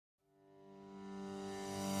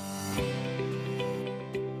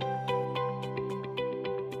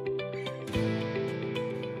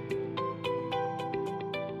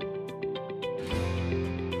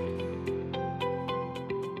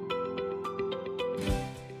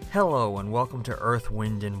Hello and welcome to Earth,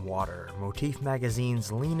 Wind, and Water, Motif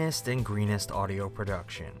Magazine's leanest and greenest audio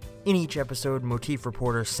production. In each episode, Motif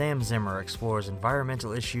reporter Sam Zimmer explores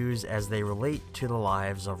environmental issues as they relate to the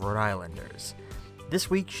lives of Rhode Islanders. This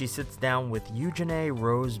week, she sits down with Eugenie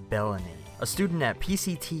Rose Belony, a student at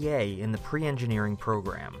PCTA in the pre-engineering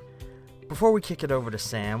program. Before we kick it over to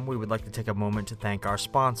Sam, we would like to take a moment to thank our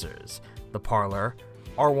sponsors, The Parlor,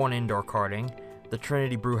 R1 Indoor Karting, the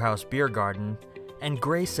Trinity Brewhouse Beer Garden, and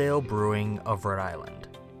Grey Sail Brewing of Rhode Island.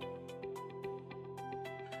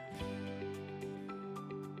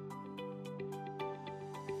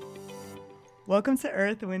 Welcome to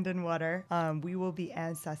Earth, Wind, and Water. We will be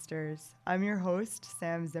ancestors. I'm your host,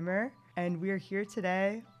 Sam Zimmer, and we are here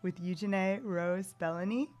today with Eugenie Rose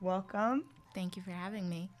Belony. Welcome. Thank you for having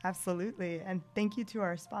me. Absolutely. And thank you to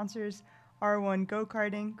our sponsors, R1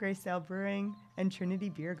 Go-Karting, Grey Sail Brewing, and Trinity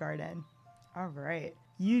Beer Garden. All right.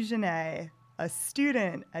 Eugenie, a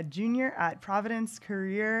student, a junior at Providence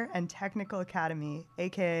Career and Technical Academy,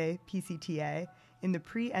 aka PCTA, in the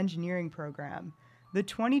pre-engineering program, the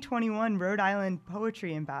 2021 Rhode Island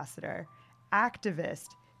Poetry Ambassador, activist,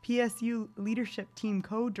 PSU Leadership Team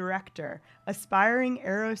co-director, aspiring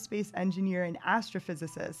aerospace engineer and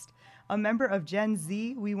astrophysicist, a member of Gen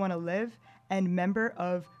Z We Want to Live, and member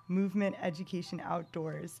of Movement Education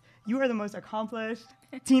Outdoors. You are the most accomplished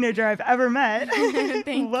teenager I've ever met.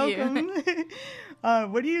 Thank Welcome. you.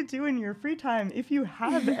 What do you do in your free time, if you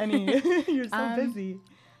have any? You're so busy.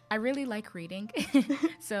 I really like reading.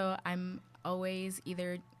 So I'm always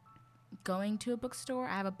either going to a bookstore.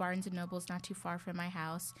 I have a Barnes & Noble's not too far from my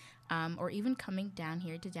house, or even coming down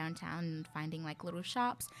here to downtown and finding like little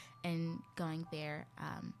shops and going there.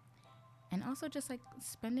 And also just like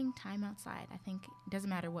spending time outside. I think it doesn't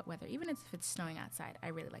matter what weather, even if it's snowing outside, I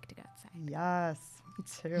really like to go outside. Yes, me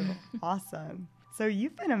too. Awesome. So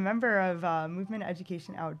you've been a member of Movement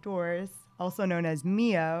Education Outdoors, also known as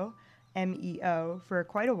MEO, M-E-O, for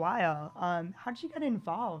quite a while. How did you get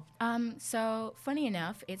involved? So funny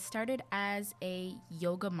enough, it started as a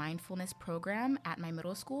yoga mindfulness program at my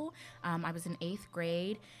middle school. I was in 8th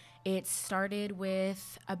grade. It started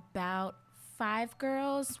with about 5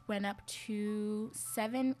 girls, went up to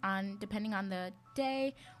 7 depending on the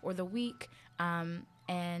day or the week,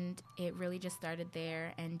 and it really just started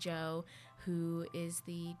there. And Jo, who is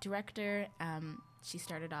the director, she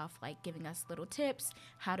started off like giving us little tips,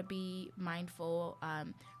 how to be mindful,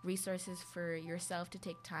 resources for yourself to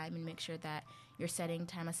take time and make sure that you're setting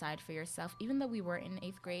time aside for yourself. Even though we were in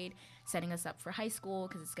 8th grade, setting us up for high school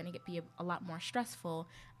because it's going to be a lot more stressful.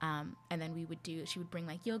 And then she would bring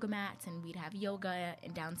like yoga mats and we'd have yoga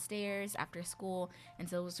and downstairs after school. And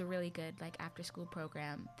so it was a really good like after school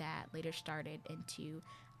program that later started into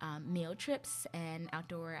meal trips and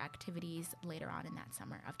outdoor activities later on in that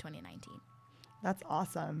summer of 2019. That's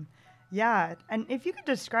awesome. Yeah. And if you could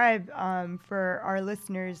describe for our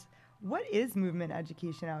listeners, what is Movement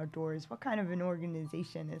Education Outdoors? What kind of an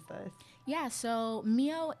organization is this? Yeah, so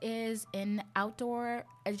MEO is an outdoor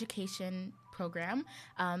education program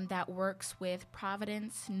that works with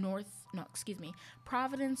Providence,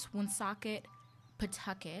 Woonsocket,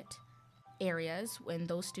 Pawtucket areas, and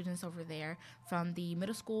those students over there from the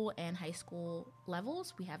middle school and high school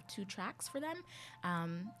levels. We have 2 tracks for them,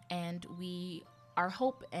 and our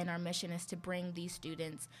hope and our mission is to bring these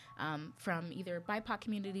students from either BIPOC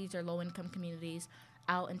communities or low-income communities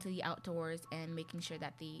out into the outdoors and making sure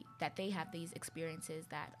that they have these experiences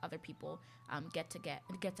that other people get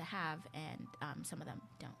to have, and some of them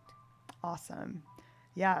don't. Awesome.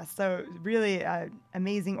 Yeah, so really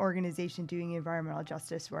amazing organization doing environmental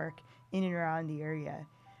justice work in and around the area.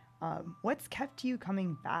 What's kept you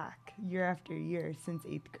coming back year after year since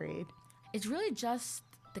 8th grade? It's really just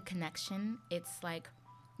the connection. It's like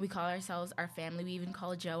we call ourselves our family. We even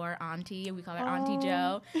call Jo our auntie. We call her Auntie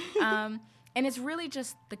Jo. And it's really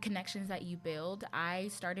just the connections that you build. I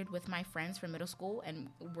started with my friends from middle school, and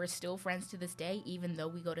we're still friends to this day, even though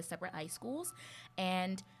we go to separate high schools.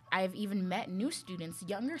 And I've even met new students,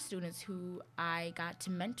 younger students, who I got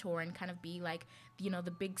to mentor and kind of be like,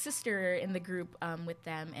 the big sister in the group with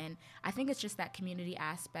them. And I think it's just that community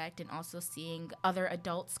aspect, and also seeing other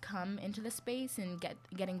adults come into the space and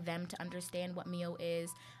getting them to understand what MEO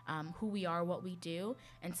is, who we are, what we do.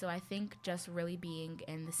 And so I think just really being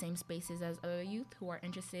in the same spaces as other youth who are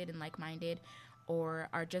interested and like-minded, or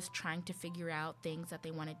are just trying to figure out things that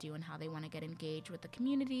they want to do and how they want to get engaged with the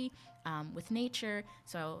community, with nature.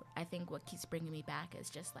 So I think what keeps bringing me back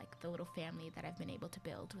is just like the little family that I've been able to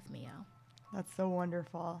build with MEO. That's so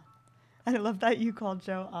wonderful. I love that you called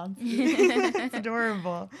Jo auntie. It's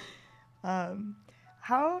adorable.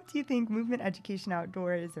 How do you think movement education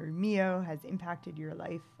outdoors, or MIO, has impacted your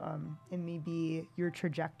life and maybe your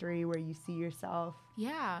trajectory where you see yourself?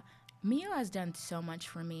 Yeah, Mio has done so much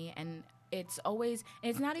for me, and it's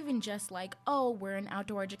not even just like, oh, we're an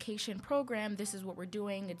outdoor education program, this is what we're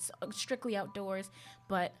doing, it's strictly outdoors,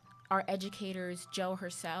 but our educators, Jo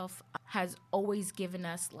herself, has always given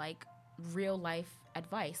us like real life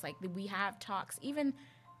advice. Like we have talks, even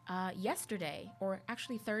yesterday, or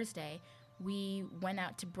actually Thursday, we went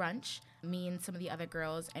out to brunch, me and some of the other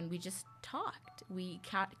girls, and we just talked. We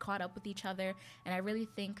caught up with each other, and I really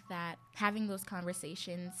think that having those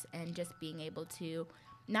conversations and just being able to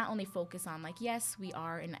not only focus on like, yes, we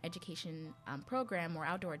are an education program or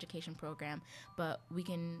outdoor education program, but we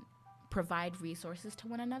can provide resources to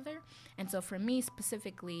one another. And so for me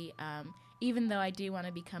specifically, even though I do want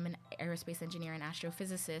to become an aerospace engineer and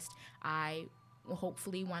astrophysicist, I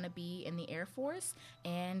hopefully want to be in the Air Force,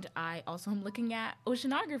 and I also am looking at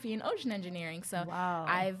oceanography and ocean engineering. So Wow.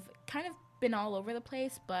 I've kind of been all over the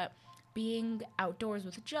place, but being outdoors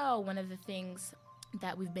with Jo, one of the things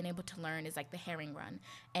that we've been able to learn is like the herring run,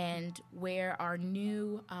 and where our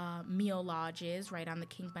new Mio Lodge is, right on the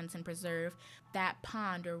King Benson Preserve, that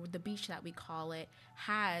pond, or the beach that we call it,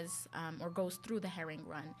 has or goes through the herring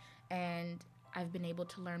run. And I've been able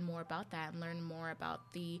to learn more about that and learn more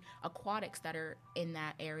about the aquatics that are in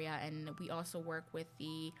that area. And we also work with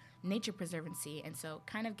the Nature Preservancy. And so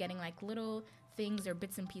kind of getting like little things or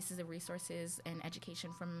bits and pieces of resources and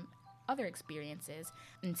education from other experiences.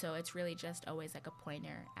 And so it's really just always like a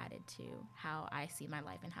pointer added to how I see my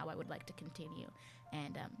life and how I would like to continue.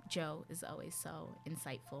 And Jo is always so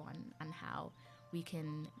insightful on how we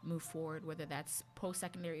can move forward, whether that's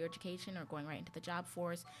post-secondary education or going right into the job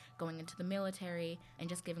force, going into the military, and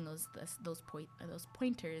just giving those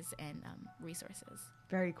pointers and resources.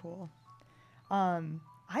 Very cool.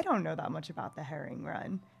 I don't know that much about the herring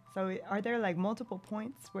run. So are there like multiple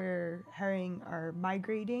points where herring are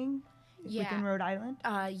migrating within Rhode Island?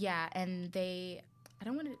 Yeah, and I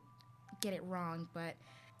don't want to get it wrong, but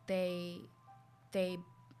they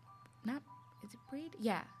not, is it breed?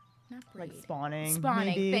 Yeah. Not breed. Like spawning. Spawning,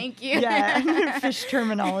 maybe. thank you. Yeah, fish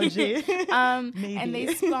terminology. Maybe. And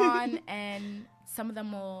they spawn, and some of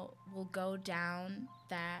them will go down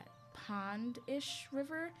that pond-ish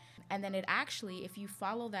river, and then it actually, if you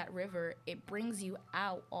follow that river, it brings you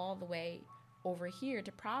out all the way over here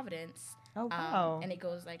to Providence. Oh, wow. And it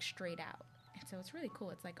goes like straight out. And so it's really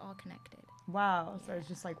cool. It's like all connected. Wow. Yeah. So it's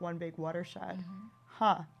just like one big watershed. Mm-hmm.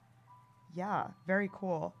 Huh. Yeah, very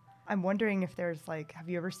cool. I'm wondering if there's like, have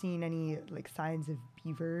you ever seen any like signs of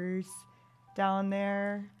beavers down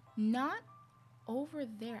there? Not over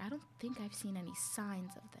there. I don't think I've seen any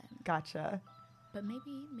signs of them. Gotcha. But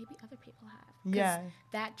maybe other people have. Yeah.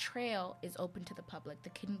 That trail is open to the public, the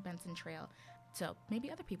King Benson Trail. So maybe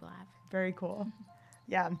other people have. Very cool.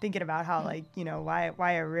 Yeah, I'm thinking about how like, you know,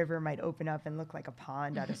 why a river might open up and look like a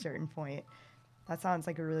pond at a certain point. That sounds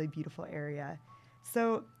like a really beautiful area.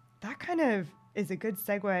 So that kind of is a good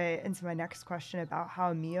segue into my next question about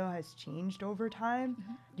how Mio has changed over time.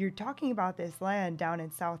 Mm-hmm. You're talking about this land down in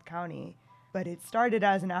South County, but it started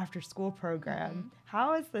as an after-school program. Mm-hmm.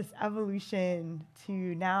 How has this evolution to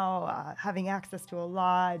now having access to a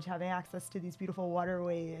lodge, having access to these beautiful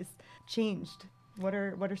waterways changed? What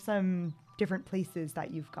are some different places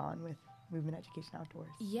that you've gone with Movement Education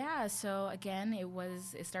Outdoors? Yeah, so again,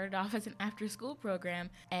 it started off as an after-school program,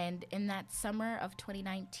 and in that summer of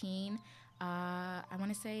 2019, I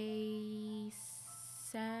want to say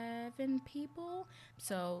 7 people.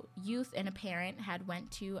 So youth and a parent had went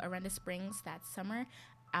to Arenda Springs that summer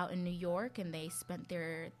out in New York, and they spent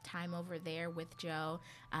their time over there with Jo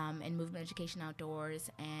and Movement Education Outdoors,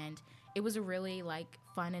 and it was a really like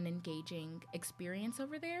fun and engaging experience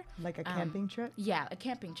over there. Like a camping trip? Yeah, a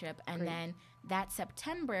camping trip. And Great. Then that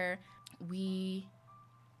September,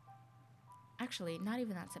 actually not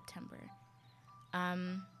even that September.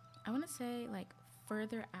 I want to say like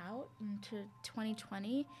further out into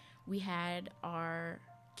 2020, we had our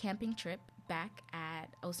camping trip back at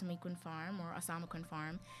Osamequin Farm or Osamequin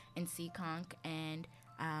Farm in Seekonk, and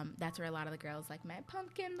that's where a lot of the girls like met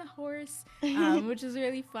Pumpkin the horse, which is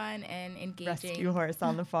really fun and engaging. Rescue horse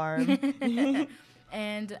on the farm.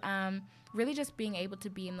 And really just being able to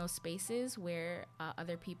be in those spaces where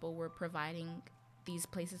other people were providing these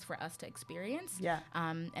places for us to experience. Yeah.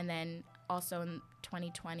 And then also in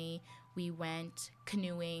 2020, we went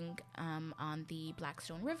canoeing on the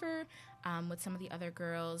Blackstone River with some of the other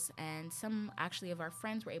girls, and some actually of our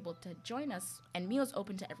friends were able to join us. And Mio's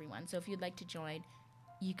open to everyone, so if you'd like to join,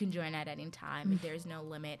 you can join at any time. There's no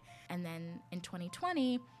limit. And then in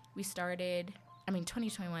 2020, we started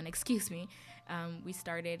 2021, excuse me, it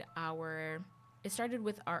started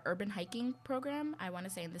with our urban hiking program, I want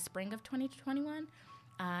to say in the spring of 2021.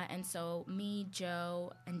 And so me,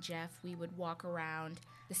 Joe, and Jeff, we would walk around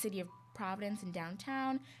the city of Providence and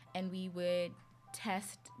downtown, and we would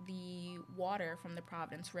test the water from the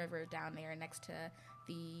Providence River down there next to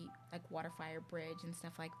the Waterfire Bridge and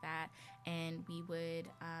stuff like that. And we would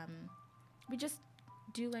we just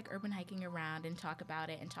do urban hiking around and talk about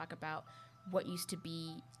it and talk about what used to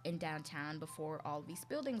be in downtown before all these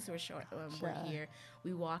buildings were here.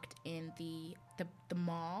 We walked in the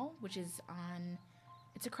mall, which is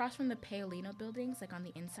it's across from the Paolino buildings, on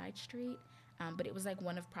the inside street. But it was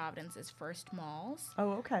one of Providence's first malls.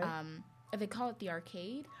 Oh, okay. They call it the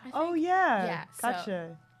Arcade, I think. Oh, yeah. Yeah.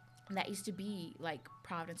 Gotcha. So that used to be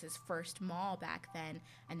Providence's first mall back then,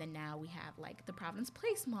 and then now we have the Providence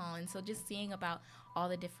Place Mall. And so just seeing about all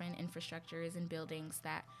the different infrastructures and buildings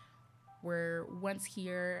that were once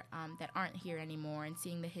here that aren't here anymore, and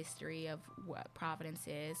seeing the history of what Providence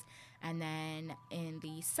is. And then in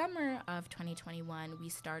the summer of 2021, we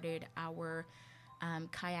started our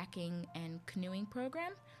kayaking and canoeing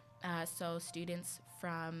program. So students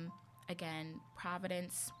from, again,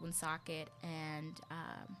 Providence, Woonsocket, and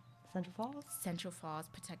Central Falls,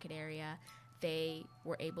 Pawtucket area, they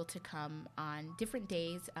were able to come on different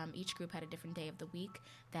days. Each group had a different day of the week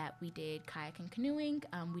that we did kayak and canoeing.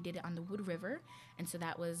 We did it on the Wood River, and so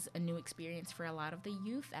that was a new experience for a lot of the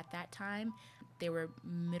youth at that time. There were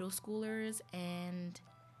middle schoolers and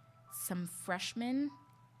some freshmen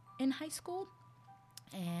in high school,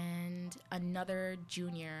 and another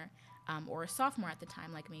junior or a sophomore at the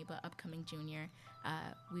time like me, but upcoming junior.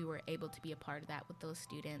 We were able to be a part of that with those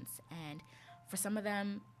students, and for some of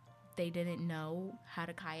them, they didn't know how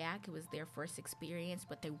to kayak. It was their first experience,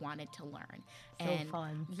 but they wanted to learn. So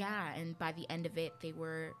fun. Yeah, and by the end of it, they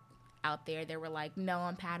were out there. They were like, no,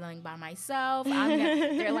 I'm paddling by myself.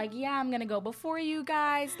 They're like, yeah, I'm going to go before you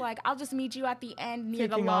guys. I'll just meet you at the end near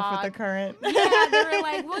Kicking the log. off with the current. Yeah, they were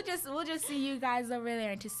like, we'll just see you guys over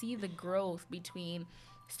there. And to see the growth between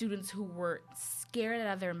students who were scared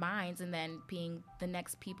out of their minds, and then being the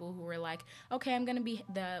next people who were like, okay, I'm gonna be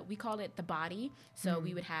we called it the body. So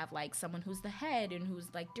we would have someone who's the head and who's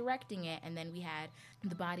directing it, and then we had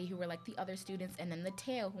the body who were the other students, and then the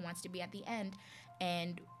tail who wants to be at the end.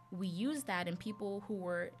 And we used that, and people who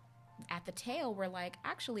were at the tail were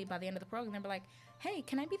actually by the end of the program, they were like, hey,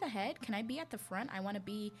 can I be the head? Can I be at the front? I want to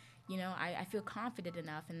be, I feel confident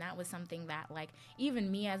enough. And that was something that even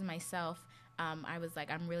me as myself, I was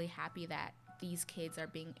I'm really happy that these kids are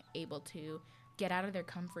being able to get out of their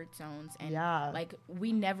comfort zones. And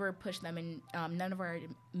we never pushed them, and none of our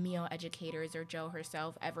meal educators or Joe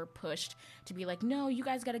herself ever pushed to be no, you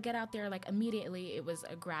guys got to get out there immediately. It was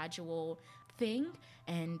a gradual thing,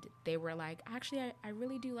 and they were actually, I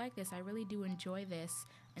really do like this. I really do enjoy this.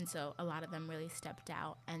 And so a lot of them really stepped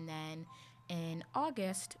out. And then in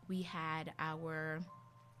August, we had our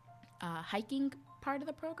hiking part of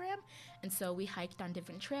the program, and so we hiked on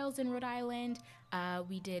different trails in Rhode Island.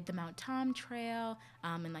 We did the Mount Tom Trail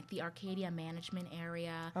in the Arcadia Management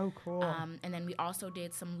area. Oh, cool. And then we also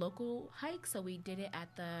did some local hikes. So we did it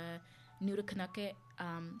at the Newtownket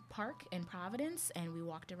Park in Providence, and we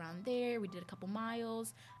walked around there. We did a couple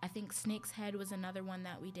miles. I think Snake's Head was another one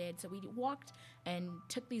that we did. So we walked and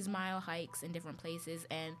took these mile hikes in different places,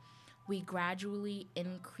 and we gradually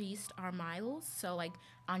increased our miles. So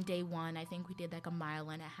on day 1, I think we did 1.5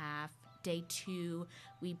 miles. Day 2,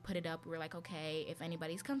 we put it up. We were okay, if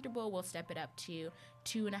anybody's comfortable, we'll step it up to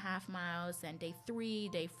 2.5 miles. Then day 3,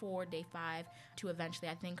 day 4, day 5, to eventually,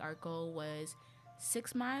 I think our goal was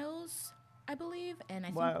 6 miles, I believe. And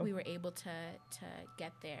I think we were able to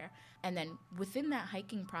get there. And then within that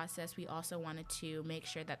hiking process, we also wanted to make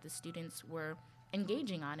sure that the students were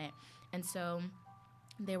engaging on it. And so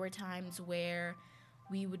there were times where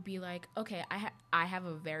we would be okay, I have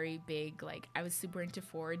a very big, I was super into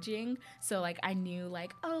foraging. So, I knew,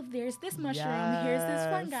 oh, there's this mushroom, here's this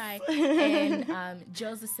fungi. And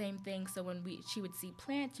Joe's the same thing. So when she would see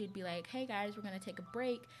plants, she'd be like, hey, guys, we're going to take a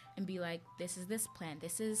break and be like, this is this plant,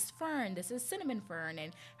 this is fern, this is cinnamon fern,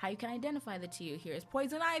 and how you can identify the two. Here's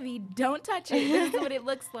poison ivy, don't touch it. This is what it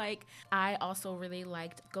looks like. I also really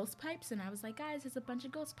liked ghost pipes, and I was like, guys, there's a bunch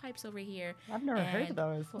of ghost pipes over here. I've never heard of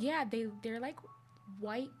those. Yeah, they're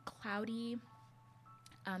white, cloudy,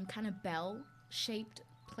 kind of bell-shaped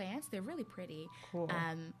plants. They're really pretty. Cool.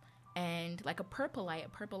 and like a perlite. A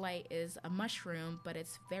perlite is a mushroom, but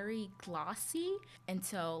it's very glossy. And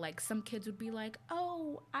so like some kids would be like,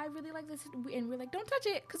 oh, I really like this. And we're like, don't touch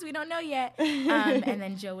it because we don't know yet. And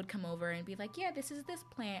then Joe would come over and be like, yeah, this is this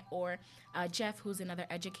plant. Or Jeff, who's another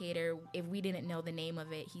educator, if we didn't know the name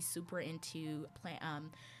of it, he's super into plant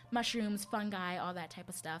mushrooms, fungi, all that type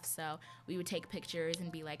of stuff. So we would take pictures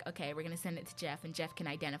and be like, okay, we're going to send it to Jeff, and Jeff can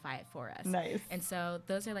identify it for us. Nice. And so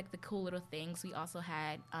those are like the cool little things. We also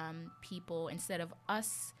had people, instead of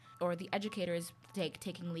us or the educators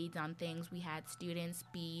taking leads on things, we had students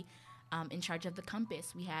be in charge of the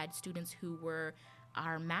compass. We had students who were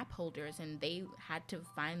our map holders, and they had to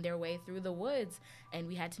find their way through the woods, and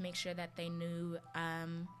we had to make sure that they knew,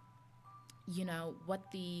 what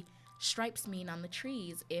the stripes mean on the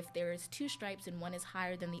trees. If there's 2 stripes and one is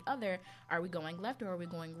higher than the other, are we going left or are we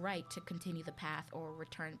going right to continue the path or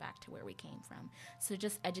return back to where we came from? So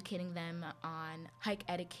just educating them on hike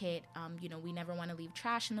etiquette. We never want to leave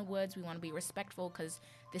trash in the woods. We want to be respectful because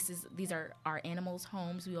these are our animals'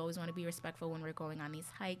 homes. We always want to be respectful when we're going on these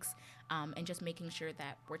hikes, and just making sure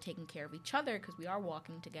that we're taking care of each other because we are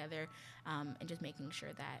walking together, and just making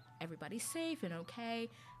sure that everybody's safe and okay,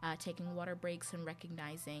 taking water breaks and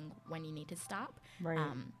recognizing when you need to stop. Right.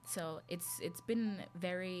 So it's been a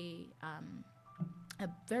very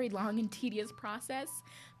long and tedious process,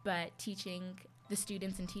 but teaching the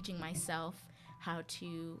students and teaching myself how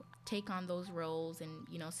to take on those roles and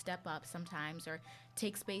step up sometimes, or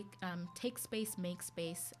take space, make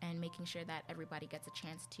space, and making sure that everybody gets a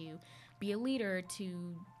chance to be a leader,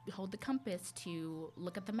 to hold the compass, to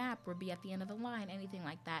look at the map or be at the end of the line, anything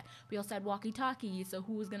like that. We also had walkie-talkie, so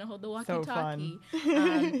who was going to hold the walkie-talkie? So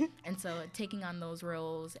fun. And so taking on those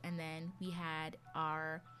roles. And then we had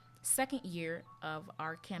our second year of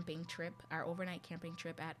our camping trip, our overnight camping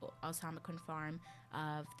trip at Alsamakun Farm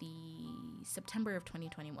of the September of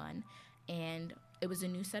 2021. And it was a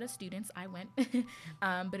new set of students. I went,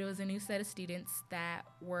 but it was a new set of students that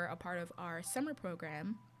were a part of our summer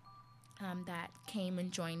program that came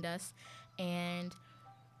and joined us. And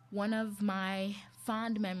one of my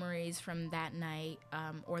fond memories from that night,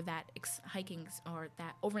 or that hiking or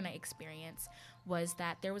that overnight experience, was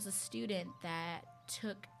that there was a student that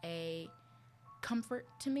took a comfort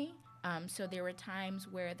to me. So there were times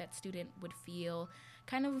where that student would feel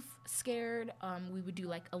kind of scared. We would do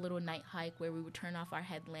like a little night hike where we would turn off our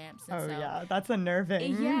headlamps. And yeah, that's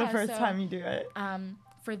unnerving. Yeah, the first time you do it.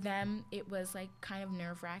 For them, it was like kind of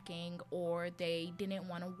nerve-wracking, or they didn't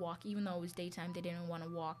want to walk, even though it was daytime, they didn't want to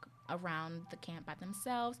walk around the camp by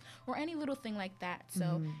themselves or any little thing like that.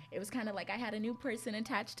 So it was kind of like I had a new person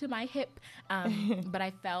attached to my hip, but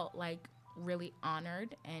I felt like really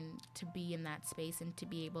honored and to be in that space and to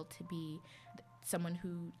be able to be someone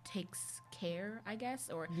who takes care, I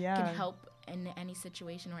guess, or can help in any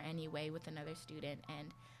situation or any way with another student.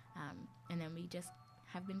 And then we just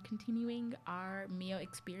have been continuing our meal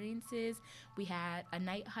experiences. We had a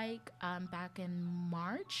night hike back in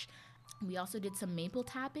March. We also did some maple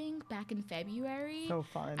tapping back in February. So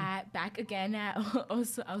fun. Back again at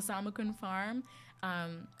Osamakun Farm.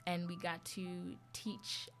 And we got to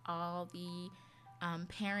teach all the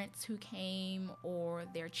parents who came or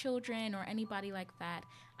their children or anybody like that,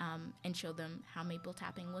 and show them how maple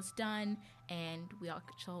tapping was done. And we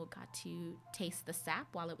also got to taste the sap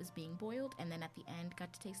while it was being boiled, and then at the end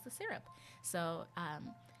got to taste the syrup. So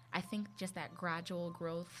I think just that gradual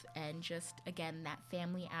growth and just, again, that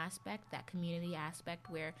family aspect, that community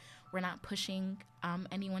aspect where we're not pushing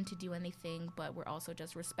anyone to do anything, but we're also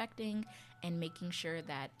just respecting and making sure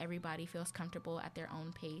that everybody feels comfortable at their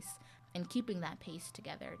own pace and keeping that pace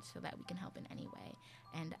together so that we can help in any way.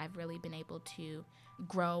 And I've really been able to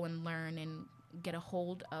grow and learn and get a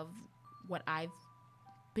hold of what I've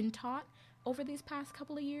been taught over these past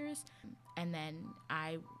couple of years. And then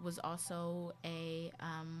I was also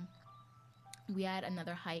we had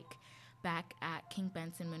another hike back at King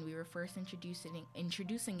Benson when we were first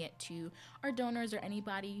introducing it to our donors or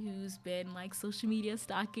anybody who's been like social media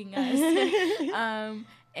stalking us.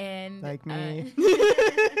 And like me.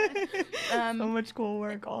 So much cool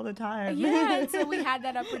work all the time. Yeah, and so we had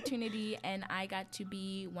that opportunity, and I got to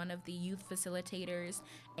be one of the youth facilitators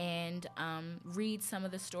and read some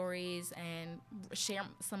of the stories and share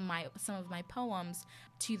some of my poems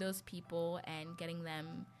to those people and getting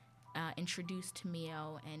them introduced to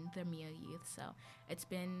Mio and the Mio youth. So it's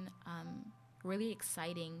been really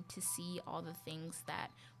exciting to see all the things that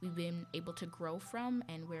we've been able to grow from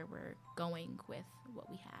and where we're going with what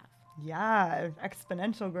we have. Yeah,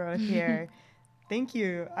 exponential growth here. Thank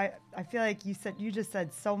you. I feel like you just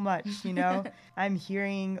said so much, I'm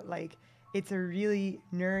hearing like it's a really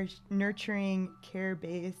nurturing,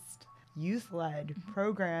 care-based, youth-led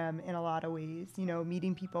program in a lot of ways, you know,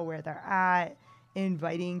 meeting people where they're at,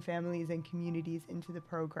 inviting families and communities into the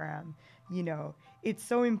program. You know, it's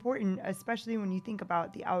so important, especially when you think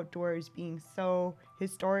about the outdoors being so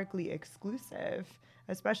historically exclusive,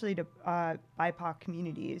 especially to BIPOC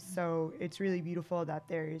communities. So it's really beautiful that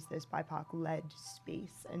there is this BIPOC-led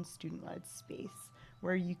space and student-led space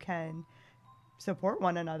where you can support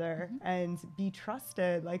one another and be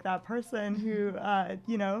trusted, like that person who,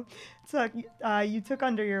 you know, you took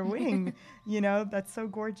under your wing. You know, that's so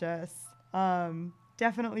gorgeous.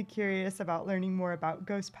 Definitely curious about learning more about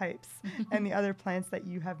ghost pipes and the other plants that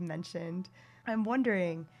you have mentioned. I'm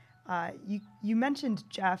wondering, you mentioned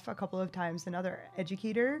Jeff a couple of times, another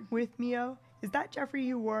educator with MIO. Is that Jeffrey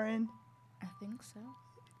Hugh Warren? I think so.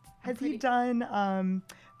 Has he done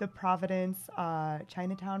the Providence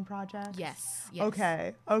Chinatown project? Yes.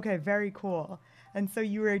 Okay, very cool. And so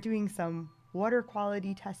you were doing some water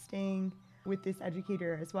quality testing with this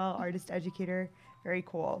educator as well, artist educator. Very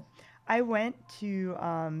cool. I went to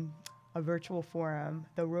a virtual forum,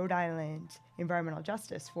 the Rhode Island Environmental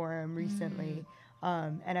Justice Forum recently,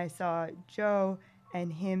 and I saw Joe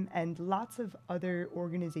and him and lots of other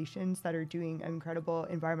organizations that are doing incredible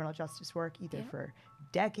environmental justice work, either for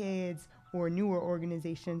decades or newer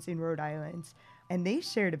organizations in Rhode Island. And they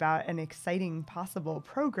shared about an exciting possible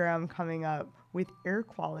program coming up with air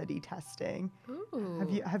quality testing.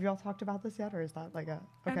 Ooh. Have you all talked about this yet, or is that like a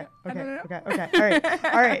okay? I don't know. Okay.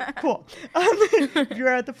 All right, cool. If you were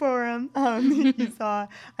at the forum, you saw.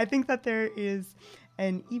 I think that there is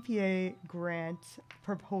an EPA grant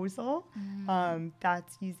proposal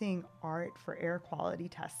that's using art for air quality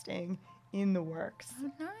testing in the works.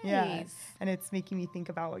 Oh, nice. Yeah, and it's making me think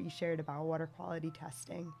about what you shared about water quality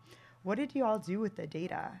testing. What did you all do with the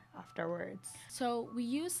data afterwards? So we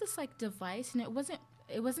used this like device, and it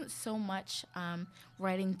wasn't so much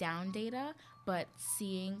writing down data, but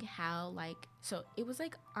seeing how so it was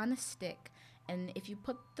like on a stick, and if you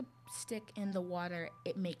put the stick in the water,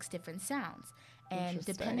 it makes different sounds. And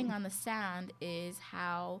depending on the sound is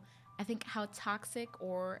how toxic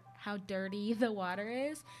or how dirty the water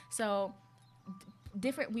is. So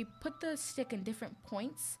we put the stick in different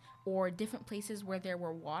points or different places where there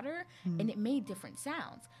were water, and it made different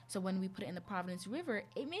sounds. So when we put it in the Providence River,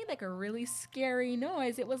 it made like a really scary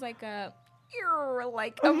noise. It was like a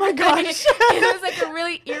oh my gosh. It was like a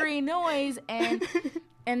really eerie noise, and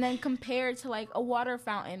then compared to like a water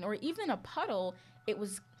fountain or even a puddle, it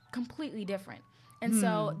was completely different. And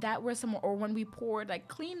so that was or when we poured like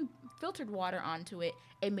clean filtered water onto it,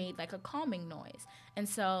 it made like a calming noise. And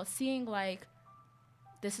so seeing like,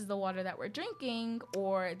 this is the water that we're drinking,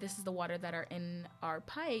 or this is the water that are in our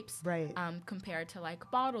pipes, right? Compared to like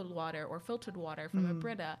bottled water or filtered water from a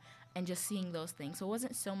Brita, and just seeing those things. So it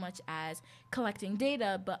wasn't so much as collecting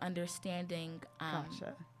data, but understanding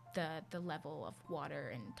the level of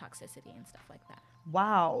water and toxicity and stuff like that.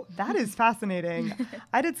 Wow, that is fascinating.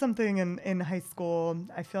 I did something in high school.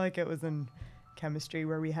 I feel like it was in chemistry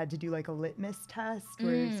where we had to do like a litmus test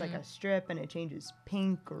where it's like a strip and it changes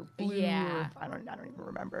pink or blue. Yeah. Or I don't even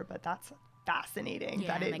remember, but that's fascinating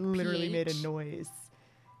that it like literally pH. made a noise.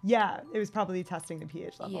 Yeah, it was probably testing the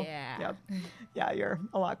pH level. Yeah. Yep. Yeah, you're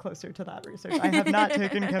a lot closer to that research. I have not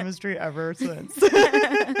taken chemistry ever since.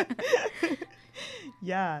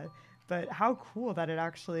 Yeah, but how cool that it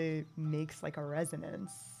actually makes like a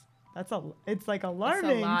resonance. It's like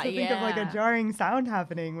alarming to think of like a jarring sound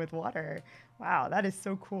happening with water. Wow, that is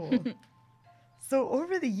so cool. So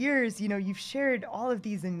over the years, you know, you've shared all of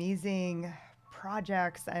these amazing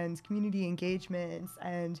projects and community engagements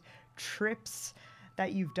and trips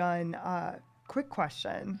that you've done. Quick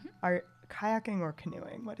question, are kayaking or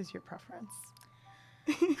canoeing? What is your preference?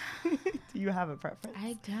 Do you have a preference?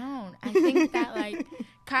 I don't. I think that like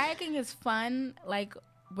kayaking is fun, like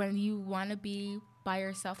when you want to be by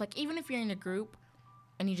yourself, like even if you're in a group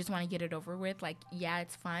and you just want to get it over with, like, yeah,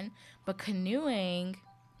 it's fun. But canoeing,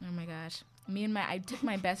 oh my gosh, I took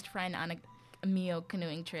my best friend on a MIO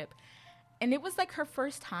canoeing trip, and it was like her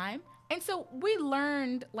first time. And so we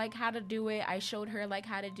learned like how to do it. I showed her like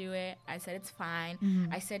how to do it. I said, it's fine.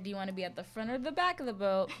 I said, do you want to be at the front or the back of the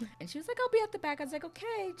boat? And she was like, I'll be at the back. I was like,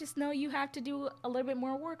 okay, just know you have to do a little bit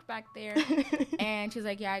more work back there. And she was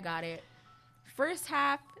like, yeah, I got it. First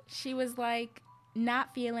half, she was like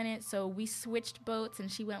not feeling it. So we switched boats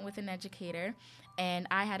and she went with an educator. And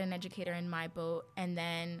I had an educator in my boat. And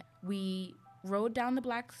then we rode down the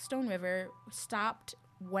Blackstone River, stopped,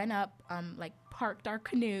 went up, parked our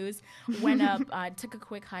canoes, went up, took a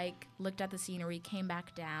quick hike, looked at the scenery, came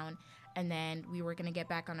back down, and then we were going to get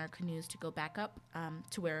back on our canoes to go back up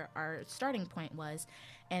to where our starting point was.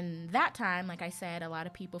 And that time, like I said, a lot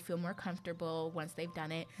of people feel more comfortable once they've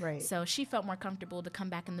done it. Right. So she felt more comfortable to come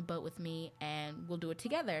back in the boat with me, and we'll do it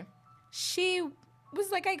together. She was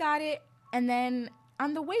like, I got it. And then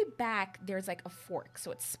on the way back, there's like a fork, so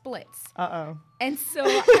it splits. Uh-oh. And so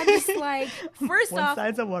I'm just like, first One off,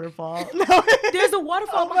 side's a waterfall. there's a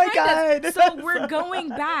waterfall Oh my behind us. God. So we're going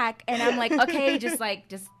back, and I'm like, okay, just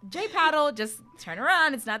J paddle, just turn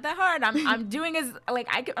around. It's not that hard. I'm doing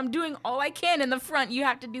I'm doing all I can in the front. You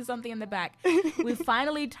have to do something in the back. We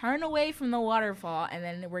finally turn away from the waterfall, and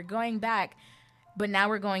then we're going back. But now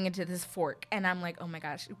we're going into this fork, and I'm like, oh my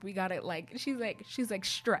gosh, we got it. Like, she's like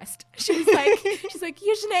stressed. She's like,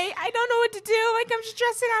 Eugenie, I don't know what to do. Like, I'm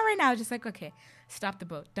stressing out right now. Just like, okay, stop the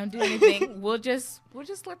boat. Don't do anything. We'll just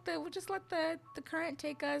let the current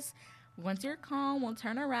take us. Once you're calm, we'll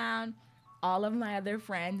turn around. All of my other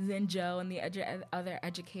friends and Joe and the other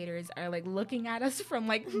educators are like looking at us from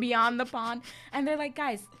like beyond the pond, and they're like,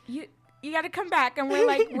 guys, you got to come back. And we're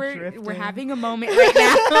like, we're having a moment right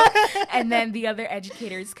now. And then the other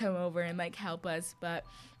educators come over and like help us. But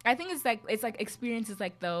I think it's like experiences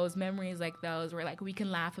like those, memories like those, where like we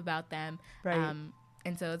can laugh about them. Right.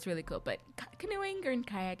 And so it's really cool. But canoeing and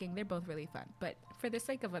kayaking, they're both really fun. But for the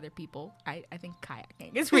sake of other people, I think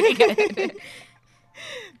kayaking is really good.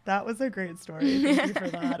 That was a great story. Thank you for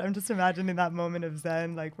that. I'm just imagining that moment of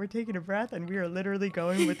Zen, like we're taking a breath and we are literally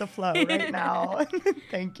going with the flow right now.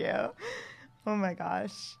 Thank you. Oh my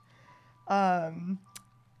gosh. I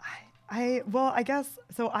guess,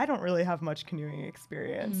 so I don't really have much canoeing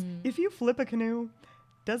experience. If you flip a canoe,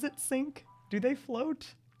 does it sink? Do they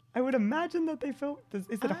float? I would imagine that they float. Is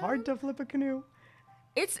it hard to flip a canoe?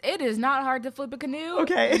 It is not hard to flip a canoe.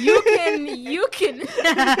 Okay. You can.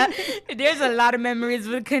 There's a lot of memories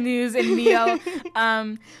with canoes in Neo.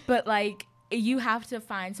 But like you have to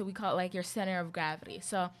find, so we call it like your center of gravity.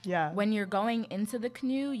 So when you're going into the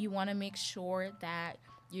canoe, you want to make sure that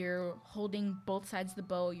you're holding both sides of the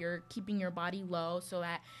boat. You're keeping your body low so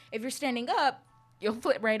that if you're standing up, you'll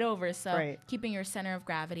flip right over. So keeping your center of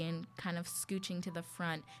gravity and kind of scooching to the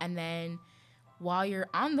front. And then while you're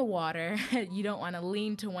on the water, you don't want to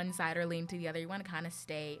lean to one side or lean to the other. You want to kind of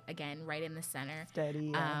stay, again, right in the center.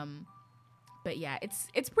 Steady, yeah. But yeah,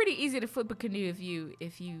 it's pretty easy to flip a canoe if you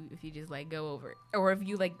just like go over it. Or if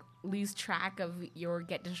you like lose track of or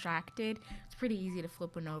get distracted, it's pretty easy to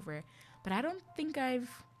flip one over. But I don't think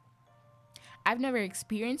I've never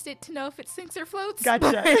experienced it to know if it sinks or floats.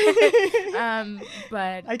 Gotcha.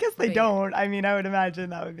 But I guess they don't. I mean, I would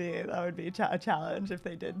imagine that would be a challenge if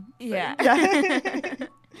they did. Yeah.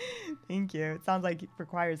 Thank you. It sounds like it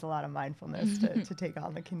requires a lot of mindfulness to take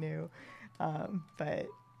on the canoe, but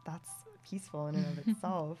that's peaceful in and of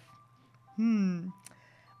itself.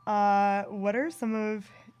 What are some of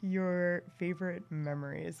your favorite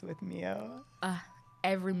memories with Mio?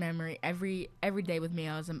 Every memory, every day with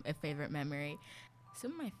Mio is a favorite memory.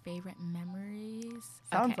 Some of my favorite memories.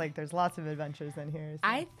 Sounds like there's lots of adventures in here. So.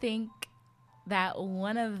 I think that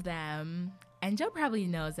one of them, and Joe probably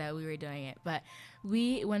knows that we were doing it, but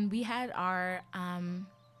when we had our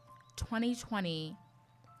 2020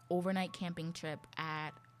 overnight camping trip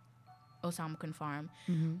at Osamukan Farm,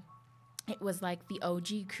 it was like the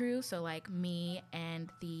OG crew, so like me and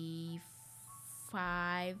the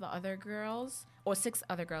 5 other girls, or 6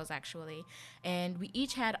 other girls actually, and we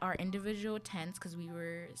each had our individual tents because we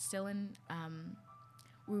were still in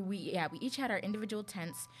we each had our individual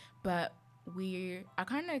tents, but we are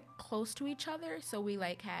kind of close to each other, so we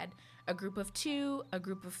like had a group of 2, a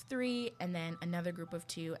group of 3, and then another group of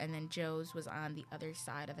 2, and then Joe's was on the other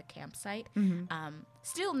side of the campsite,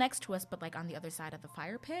 still next to us, but like on the other side of the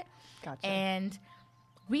fire pit. Gotcha. And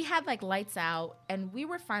we had like lights out, and we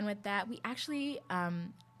were fine with that. We actually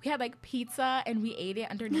we had like pizza, and we ate it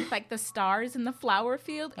underneath like the stars in the flower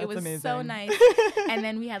field. That's it was amazing. So nice. And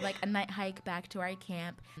then we had like a night hike back to our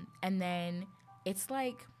camp, and then it's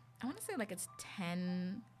like, I want to say like it's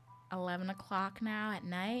 10, 11 o'clock now at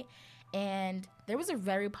night, and there was a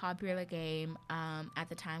very popular game at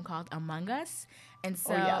the time called Among Us, and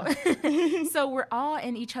so so we're all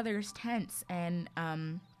in each other's tents, and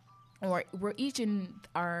or we're each in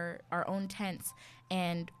our own tents,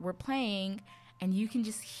 and we're playing, and you can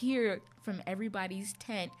just hear from everybody's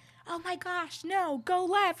tent, oh my gosh, no, go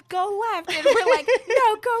left, and we're like,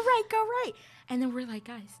 no, go right. And then we're like,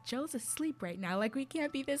 guys, Joe's asleep right now, like we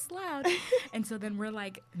can't be this loud. And so then we're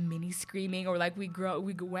like mini screaming, or like we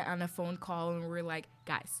went on a phone call and we're like,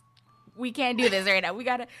 guys, we can't do this right now. We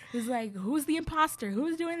gotta. It's like, who's the imposter?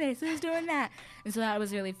 Who's doing this? Who's doing that? And so that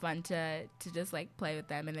was really fun to just like play with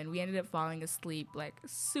them. And then we ended up falling asleep like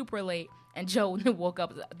super late. And Joe woke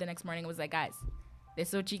up the next morning and was like, guys, this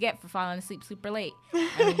is what you get for falling asleep super late.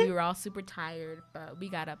 And we were all super tired, but we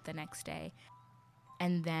got up the next day.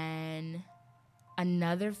 And then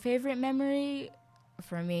another favorite memory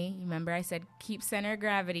for me, remember I said keep center of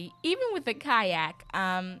gravity, even with the kayak.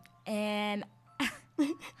 And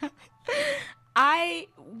I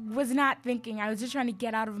was not thinking, I was just trying to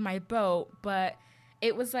get out of my boat, but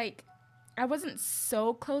it was like, I wasn't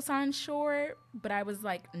so close on shore, but I was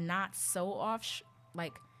like not so off,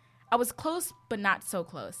 like I was close, but not so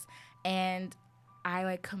close. And I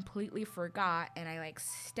like completely forgot, and I like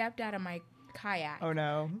stepped out of my kayak. Oh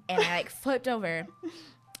no. And I like flipped over.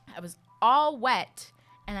 I was all wet,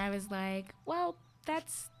 and I was like, well,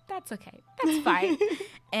 that's okay. That's fine.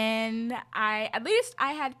 And at least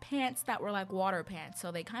I had pants that were like water pants,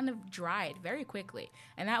 so they kind of dried very quickly,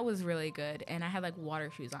 and that was really good. And I had like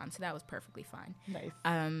water shoes on, so that was perfectly fine. Nice.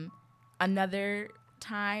 Another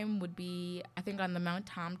time would be, I think, on the Mount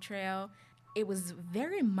Tom Trail. It was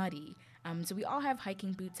very muddy. So we all have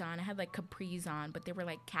hiking boots on. I had like capris on, but they were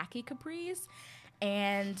like khaki capris.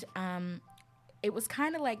 And it was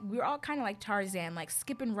kind of like, we were all kind of like Tarzan, like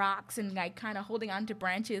skipping rocks and like kind of holding onto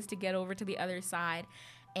branches to get over to the other side.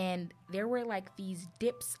 And there were like these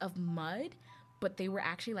dips of mud, but they were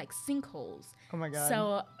actually like sinkholes. Oh my God.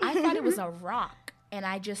 So I thought it was a rock, and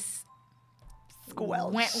I just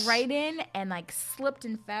Squelch. went right in and like slipped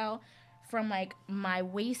and fell from like my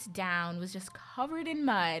waist down, was just covered in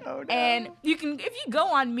mud. Oh, no. And you can, if you go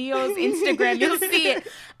on Mio's Instagram, you'll see it.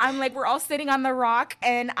 I'm like, we're all sitting on the rock,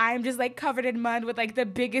 and I'm just like covered in mud with like the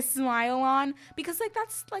biggest smile on, because like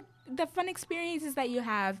that's like the fun experiences that you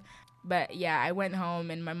have. But yeah, I went home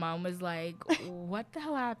and my mom was like, what the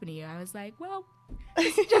hell happened to you? I was like, well,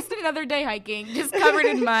 it's just another day hiking, just covered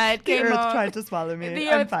in mud. The Came earth home. tried to swallow me. The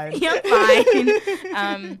I'm earth- fine. Yeah,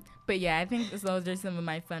 I'm fine. But yeah, I think those are some of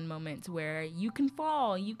my fun moments where you can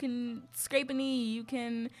fall, you can scrape a knee, you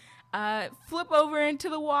can flip over into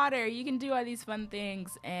the water, you can do all these fun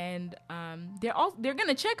things, and they're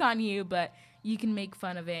gonna check on you, but you can make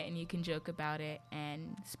fun of it and you can joke about it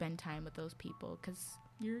and spend time with those people because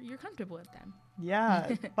you're comfortable with them.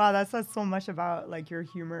 Yeah. Wow, that says so much about like your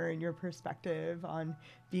humor and your perspective on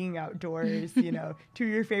being outdoors. You know, two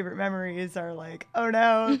of your favorite memories are like, oh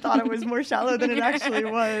no, thought it was more shallow than it actually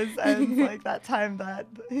was. And like that time that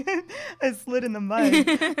I slid in the mud.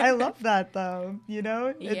 I love that though. You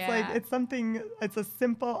know, it's like, it's something, it's a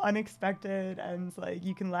simple, unexpected, and like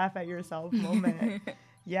you can laugh at yourself moment.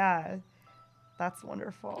 Yeah. That's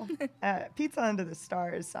wonderful. Pizza under the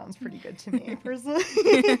stars sounds pretty good to me, personally.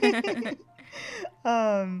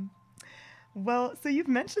 Well, so you've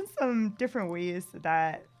mentioned some different ways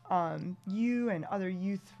that you and other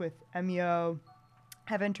youth with MEO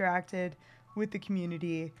have interacted with the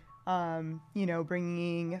community, you know,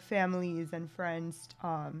 bringing families and friends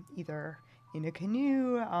either in a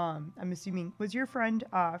canoe. I'm assuming, was your friend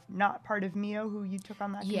not part of MEO who you took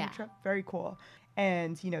on that canoe trip? Very cool.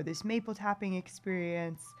 And, you know, this maple tapping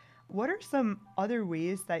experience. What are some other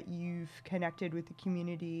ways that you've connected with the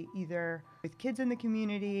community, either with kids in the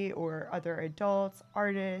community or other adults,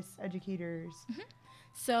 artists, educators? Mm-hmm.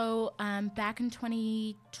 So back in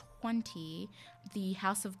 2020, the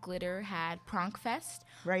House of Glitter had Pronk Fest.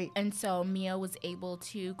 Right. And so Mio was able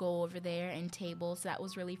to go over there and table, so that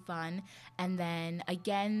was really fun. And then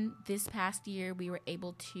again, this past year, we were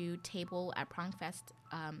able to table at Pronk Fest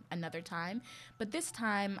another time. But this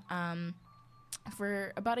time,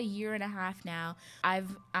 for about a year and a half now,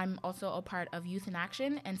 I'm also a part of Youth in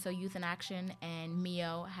Action, and so Youth in Action and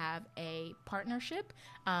Mio have a partnership,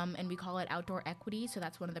 and we call it Outdoor Equity. So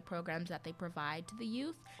that's one of the programs that they provide to the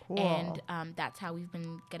youth. Cool. And that's how we've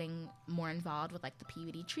been getting more involved with like the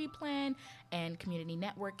PVD tree plan and community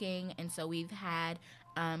networking. And so we've had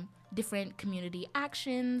different community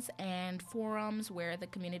actions and forums where the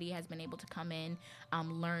community has been able to come in,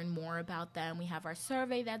 learn more about them. We have our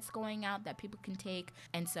survey that's going out that people can take.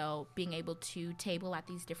 And so being able to table at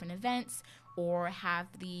these different events or have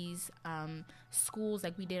these schools,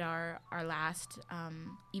 like we did our last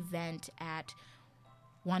event at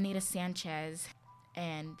Juanita Sanchez.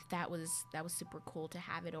 And that was super cool to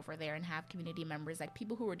have it over there and have community members, like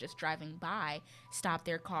people who were just driving by, stop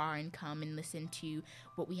their car and come and listen to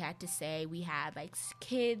what we had to say. We had like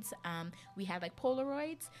kids, we had like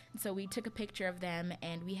Polaroids, and so we took a picture of them,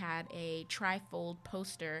 and we had a trifold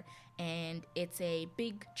poster, and it's a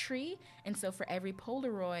big tree, and so for every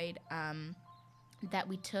Polaroid, that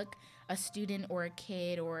we took a student or a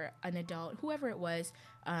kid or an adult, whoever it was,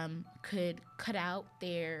 could cut out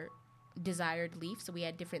their desired leaf. So we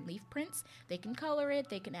had different leaf prints. They can color it,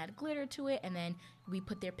 they can add glitter to it, and then we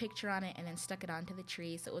put their picture on it and then stuck it onto the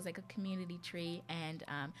tree. So it was like a community tree, and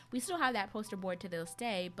we still have that poster board to this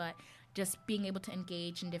day, but just being able to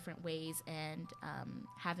engage in different ways and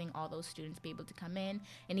having all those students be able to come in,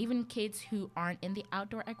 and even kids who aren't in the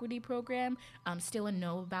outdoor equity program still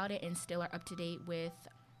know about it and still are up to date with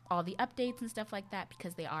all the updates and stuff like that,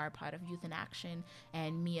 because they are a part of Youth in Action.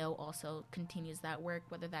 And MIO also continues that work,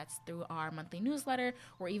 whether that's through our monthly newsletter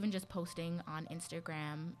or even just posting on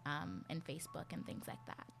Instagram and Facebook and things like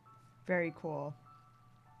that. Very cool.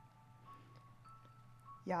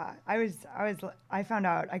 Yeah, I found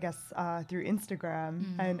out, I guess, through Instagram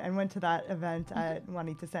and went to that event at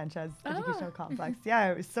Juanita Sanchez Educational Complex.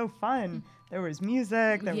 Yeah, it was so fun. There was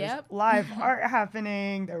music, there was live art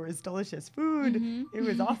happening, there was delicious food. It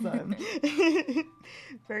was awesome.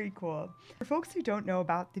 Very cool. For folks who don't know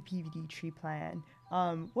about the PVD tree plan,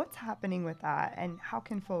 what's happening with that, and how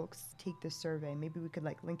can folks take this survey? Maybe we could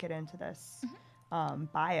link it into this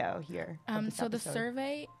bio here. So the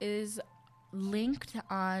survey is linked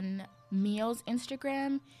on MIO's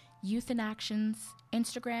Instagram, Youth in Action's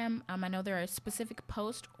Instagram. I know there are specific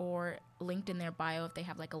posts or linked in their bio if they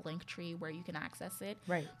have a link tree where you can access it.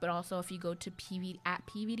 Right. But also if you go to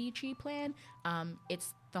PVD Tree Plan,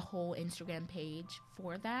 it's the whole Instagram page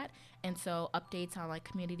for that. And so updates on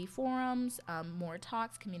community forums, more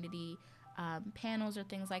talks, community panels or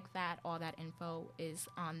things like that, all that info is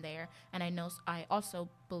on there. And I also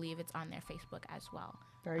believe it's on their Facebook as well.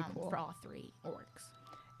 Very cool. For all three orgs.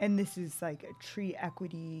 And this is a tree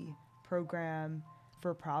equity program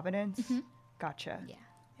for Providence? Gotcha.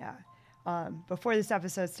 Yeah. Before this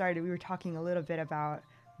episode started, we were talking a little bit about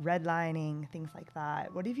redlining, things like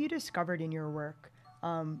that. What have you discovered in your work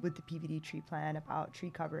with the PVD tree plan about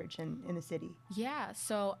tree coverage in the city? Yeah,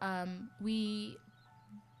 so we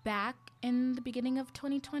back in the beginning of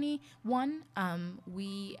 2021,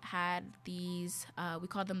 we had these, we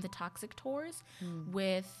called them the toxic tours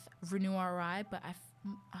with Renew RI, but I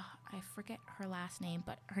forget her last name,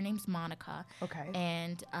 but her name's Monica. Okay.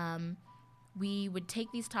 And we would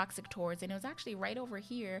take these toxic tours, and it was actually right over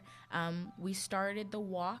here. We started the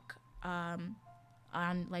walk on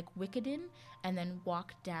Wickeden, and then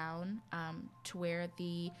walked down to where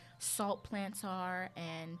the salt plants are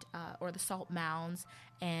and or the salt mounds,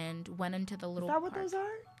 and went into the little. Is that what park. those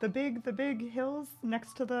are? The big hills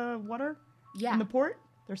next to the water? Yeah. In the port?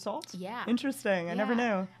 They're salt? Yeah. Interesting. I never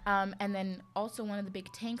knew. And then also one of the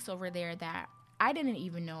big tanks over there that I didn't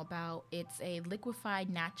even know about. It's a liquefied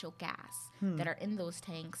natural gas that are in those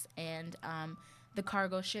tanks, and the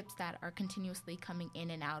cargo ships that are continuously coming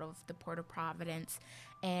in and out of the Port of Providence.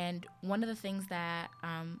 And one of the things that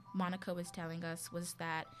Monica was telling us was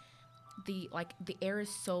that the air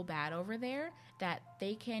is so bad over there that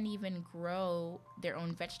they can't even grow their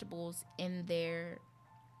own vegetables in their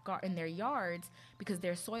yards because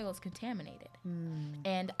their soil is contaminated.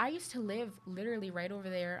 And I used to live literally right over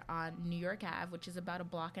there on New York Ave, which is about a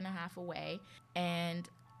block and a half away, and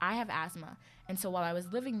I have asthma. And so while I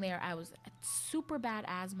was living there, I was super bad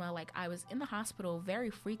asthma. I was in the hospital very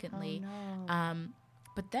frequently. Oh, no.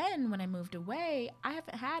 But then when I moved away, I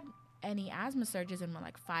haven't had any asthma surges in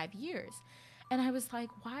 5 years. And I was like,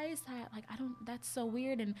 why is that? That's so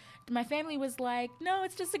weird. And my family was like, no,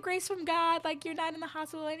 it's just a grace from God. You're not in the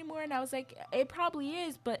hospital anymore. And I was like, it probably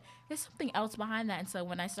is, but there's something else behind that. And so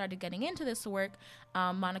when I started getting into this work,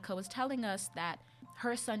 Monica was telling us that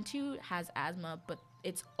her son too has asthma, but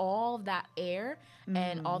it's all that air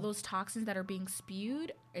and all those toxins that are being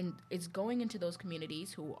spewed, and it's going into those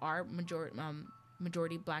communities who are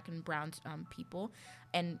majority Black and brown people.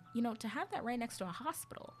 And, to have that right next to a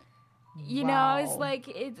hospital,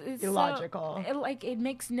 it's illogical. So, it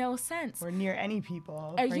makes no sense. Or near any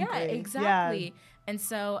people. Yeah, exactly. Yeah. And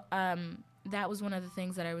so that was one of the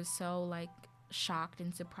things that I was so shocked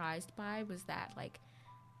and surprised by, was that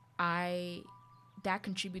that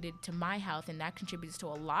contributed to my health, and that contributes to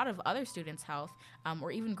a lot of other students' health,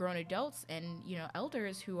 or even grown adults and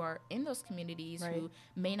elders who are in those communities who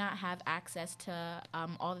may not have access to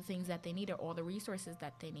all the things that they need or all the resources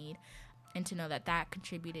that they need, and to know that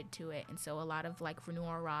contributed to it. And so a lot of Renew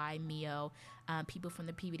RI, MIO, people from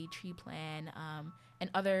the PVD Tree Plan,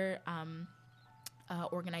 and other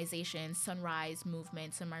organizations, Sunrise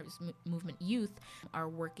Movement Youth, are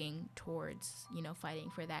working towards, fighting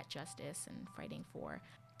for that justice and fighting for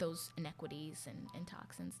those inequities and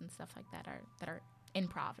toxins and stuff like that are in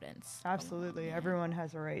Providence. Absolutely. Yeah. Everyone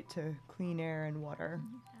has a right to clean air and water.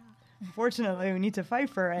 Yeah. Unfortunately, we need to fight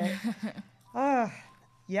for it.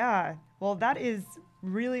 Yeah. Well, that is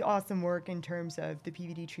really awesome work in terms of the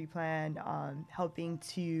PVD tree plan, helping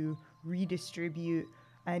to redistribute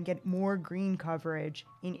and get more green coverage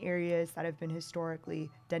in areas that have been historically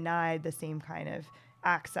denied the same kind of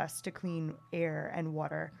access to clean air and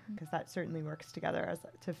water, because that certainly works together as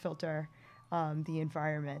to filter the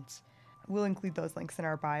environment. We'll include those links in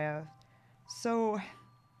our bio. So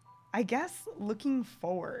I guess looking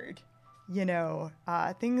forward,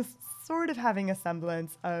 things sort of having a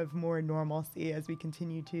semblance of more normalcy as we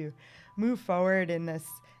continue to move forward in this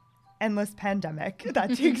endless pandemic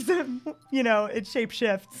that takes, it shape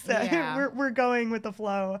shifts. Yeah. We're going with the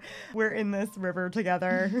flow. We're in this river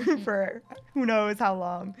together for who knows how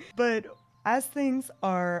long. But as things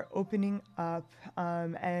are opening up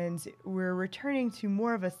and we're returning to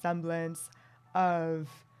more of a semblance of,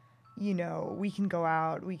 we can go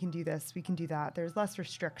out, we can do this, we can do that. There's less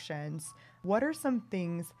restrictions. What are some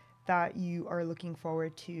things that you are looking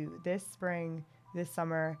forward to this spring, this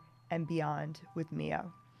summer, and beyond with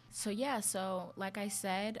Mio? So like I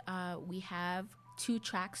said, we have 2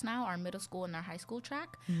 tracks now, our middle school and our high school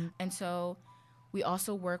track. Mm-hmm. And so we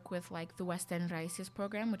also work with like the West End Raíces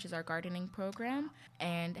program, which is our gardening program,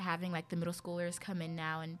 and having like the middle schoolers come in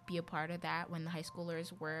now and be a part of that when the high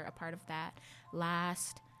schoolers were a part of that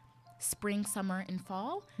last spring, summer, and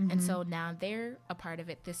fall. Mm-hmm. And so now they're a part of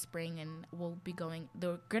it this spring, and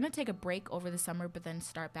they're going to take a break over the summer, but then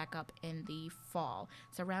start back up in the fall.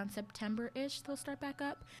 So around September-ish, they'll start back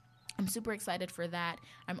up. I'm super excited for that.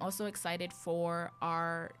 I'm also excited for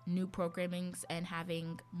our new programmings and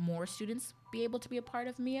having more students be able to be a part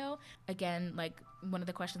of Mio. Again, like one of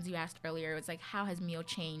the questions you asked earlier was like, how has Mio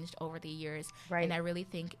changed over the years? Right. And I really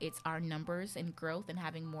think it's our numbers and growth and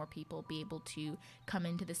having more people be able to come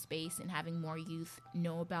into the space and having more youth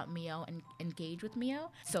know about Mio and engage with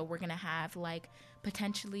Mio. So we're going to have like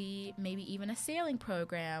potentially maybe even a sailing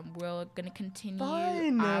program. We're going to continue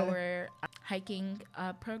our hiking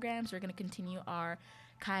programs. We're going to continue our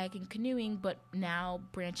kayaking, canoeing, but now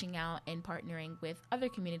branching out and partnering with other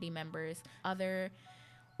community members, other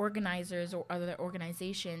organizers or other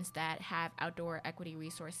organizations that have outdoor equity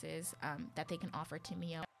resources that they can offer to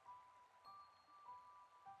Mio,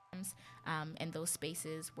 and those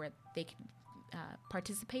spaces where they can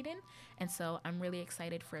participate in. And so I'm really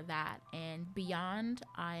excited for that. And beyond,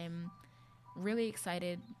 I'm really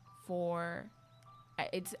excited for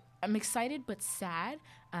I'm excited but sad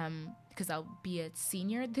because I'll be a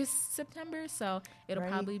senior this September, so it'll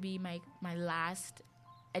probably be my last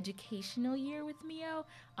educational year with Mio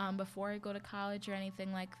before I go to college or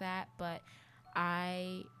anything like that. But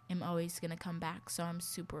I am always going to come back, so I'm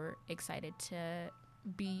super excited to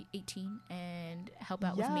be 18 and help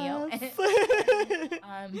out with Mio.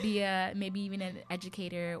 Be maybe even an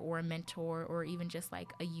educator or a mentor or even just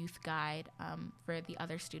like a youth guide for the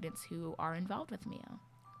other students who are involved with Mio.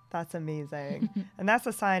 That's amazing. And that's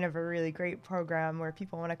a sign of a really great program where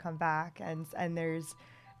people want to come back and there's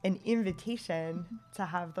an invitation to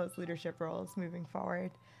have those leadership roles moving forward.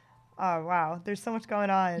 Oh, wow. There's so much going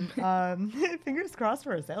on. Fingers crossed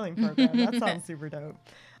for a sailing program. That sounds super dope.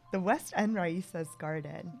 The West End Raíces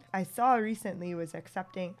Garden, I saw recently, was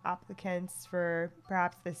accepting applicants for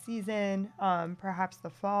perhaps the season, perhaps the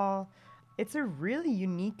fall. It's a really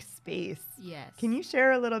unique space. Yes. Can you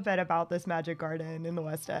share a little bit about this magic garden in the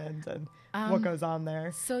West End and what goes on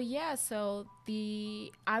there?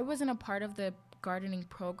 I wasn't a part of the gardening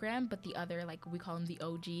program, but the other, like we call them the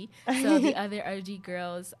OG. So the other OG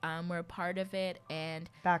girls were a part of it, and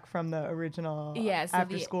back from the original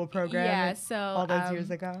after school program. Yeah, so all those years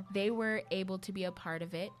ago, they were able to be a part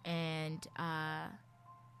of it, and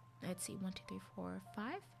let's see, 1, 2, 3, 4,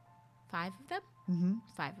 5 of them. Mm-hmm.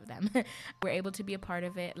 5 of them were able to be a part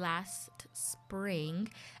of it last spring,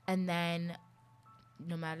 and then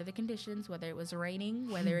no matter the conditions, whether it was raining,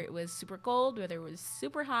 whether it was super cold, whether it was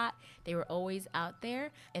super hot, they were always out there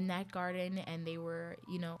in that garden, and they were,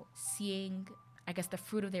 seeing, I guess, the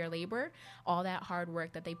fruit of their labor, all that hard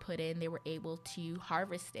work that they put in. They were able to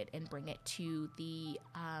harvest it and bring it to the,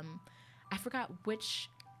 I forgot which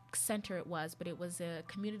center it was, but it was a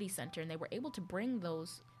community center, and they were able to bring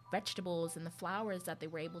those vegetables and the flowers that they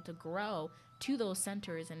were able to grow to those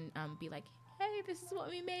centers and be like, hey, this is what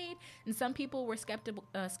we made. And some people were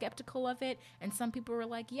skeptical of it, and some people were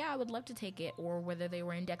like, yeah, I would love to take it. Or whether they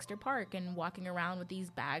were in Dexter Park and walking around with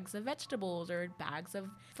these bags of vegetables or bags of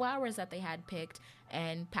flowers that they had picked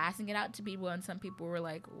and passing it out to people, and some people were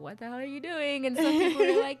like, what the hell are you doing? And some people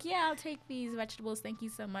were like, yeah, I'll take these vegetables, thank you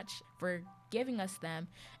so much for giving us them.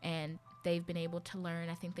 And they've been able to learn.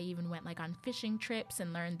 I think they even went like on fishing trips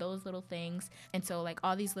and learned those little things. And so like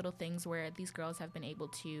all these little things where these girls have been able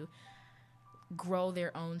to grow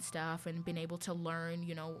their own stuff and been able to learn,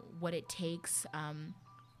 what it takes,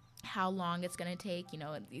 how long it's going to take.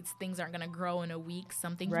 These things aren't going to grow in a week.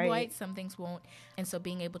 Some things might, some things won't. And so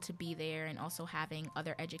being able to be there and also having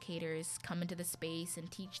other educators come into the space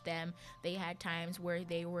and teach them. They had times where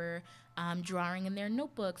they were drawing in their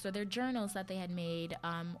notebooks or their journals that they had made,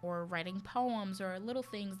 or writing poems or little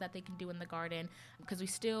things that they can do in the garden. Because we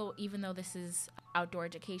still, even though this is outdoor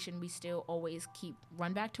education, we still always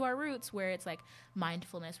run back to our roots where it's like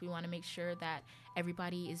mindfulness. We want to make sure that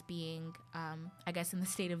everybody is being, I guess, in the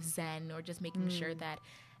state of Zen, or just making sure that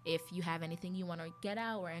if you have anything you want to get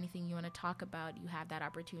out or anything you want to talk about, you have that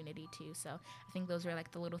opportunity to. So I think those are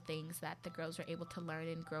like the little things that the girls are able to learn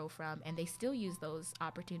and grow from, and they still use those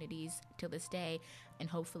opportunities till this day, and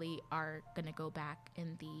hopefully are going to go back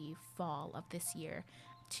in the fall of this year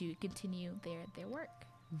to continue their work.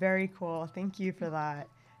 Very cool. Thank you for that.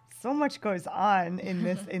 So much goes on in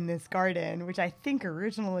this garden, which I think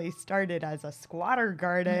originally started as a squatter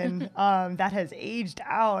garden that has aged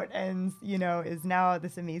out and, is now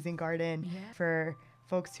this amazing garden for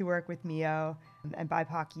folks who work with Mio and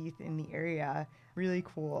BIPOC youth in the area. Really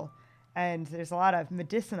cool. And there's a lot of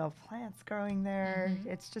medicinal plants growing there.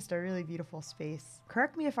 It's just a really beautiful space.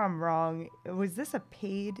 Correct me if I'm wrong. Was this a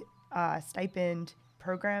paid stipend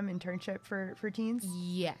program, internship for teens?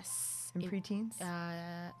 Yes. And preteens?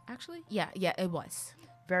 Actually, yeah, it was.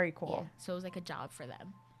 Very cool. Yeah, so it was like a job for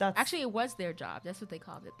them. Actually, it was their job. That's what they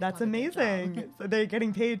called it. That's amazing. So they're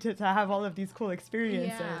getting paid to have all of these cool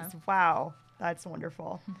experiences. Yeah. Wow, that's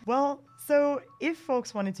wonderful. Well, so if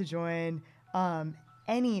folks wanted to join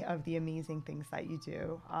any of the amazing things that you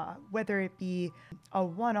do, whether it be a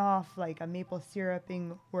one-off like a maple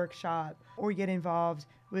syruping workshop, or get involved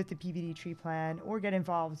with the PBD tree plan, or get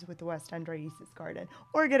involved with the West End Raices Garden,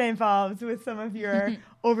 or get involved with some of your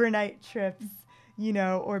overnight trips,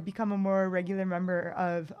 or become a more regular member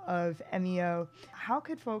of MEO, how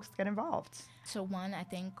could folks get involved? So one, I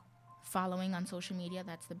think following on social media,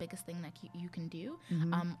 that's the biggest thing that you can do.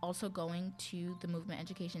 Also going to the Movement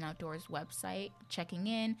Education Outdoors website, checking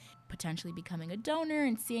in, potentially becoming a donor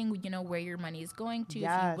and seeing, where your money is going to,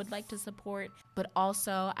 if you would like to support. But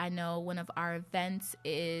also, I know one of our events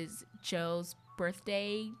is Joe's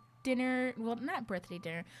birthday dinner. Well, not birthday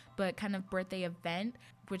dinner, but kind of birthday event,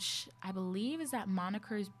 which I believe is at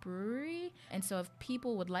Moniker's Brewery. And so if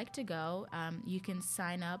people would like to go, you can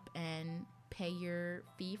sign up and pay your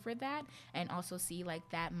fee for that, and also see like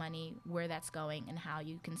that money, where that's going and how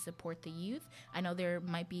you can support the youth. I know there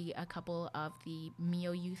might be a couple of the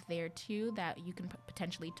Mio youth there too that you can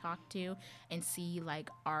potentially talk to and see like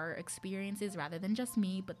our experiences rather than just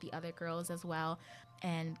me, but the other girls as well,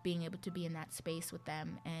 and being able to be in that space with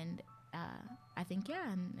them. And I think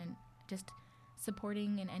and just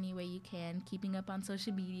supporting in any way you can, keeping up on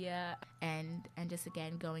social media, and just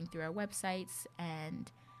again going through our websites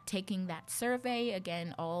and taking that survey.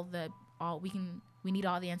 Again, we need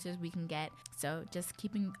all the answers we can get. So just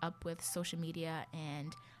keeping up with social media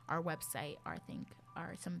and our website, I think,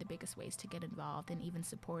 are some of the biggest ways to get involved, and even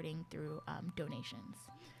supporting through donations.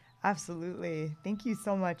 Absolutely. Thank you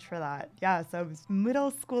so much for that. Yeah, so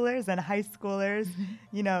middle schoolers and high schoolers,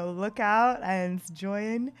 look out and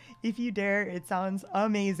join if you dare. It sounds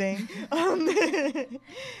amazing.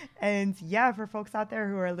 And yeah, for folks out there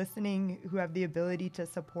who are listening, who have the ability to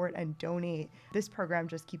support and donate, this program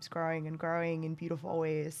just keeps growing and growing in beautiful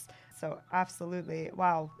ways. So absolutely.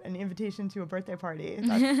 Wow. An invitation to a birthday party.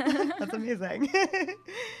 That's amazing.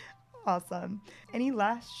 Awesome. Any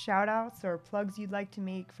last shout outs or plugs you'd like to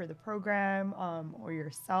make for the program, or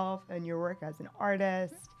yourself and your work as an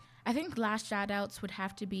artist? I think last shout outs would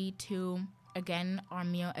have to be to, again, our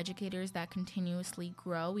Mio educators that continuously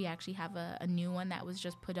grow. We actually have a new one that was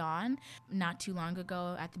just put on not too long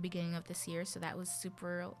ago at the beginning of this year. So that was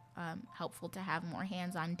super helpful to have more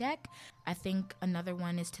hands on deck. I think another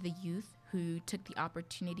one is to the youth who took the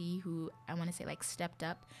opportunity, who I want to say like stepped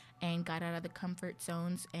up and got out of the comfort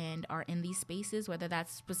zones and are in these spaces, whether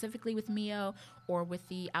that's specifically with Mio or with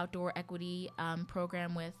the outdoor equity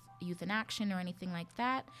program with Youth in Action or anything like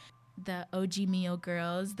that. The OG Mio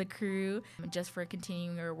girls, the crew, just for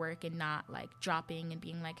continuing our work and not like dropping and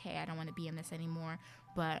being like, hey, I don't want to be in this anymore,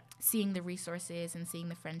 but seeing the resources and seeing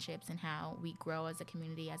the friendships and how we grow as a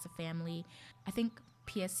community, as a family. I think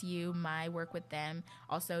PSU, my work with them.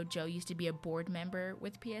 Also, Joe used to be a board member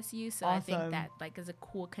with PSU, so awesome. I think that like is a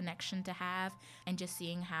cool connection to have, and just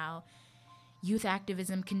seeing how youth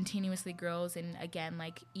activism continuously grows. And again,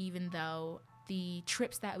 like even though the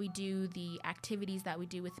trips that we do, the activities that we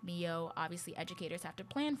do with Mio. Obviously, educators have to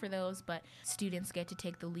plan for those, but students get to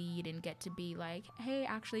take the lead and get to be like, hey,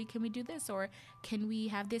 actually, can we do this? Or can we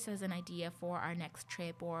have this as an idea for our next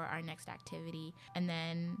trip or our next activity? And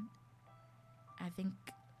then I think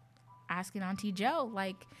asking Auntie Jo,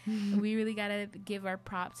 like, we really got to give our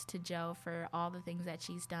props to Jo for all the things that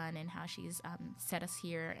she's done and how she's set us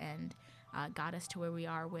here and got us to where we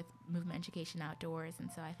are with Movement Education Outdoors. And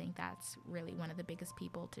so I think that's really one of the biggest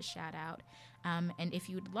people to shout out. And if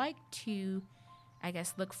you would like to, I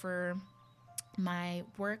guess, look for my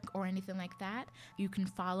work or anything like that, you can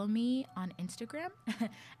follow me on Instagram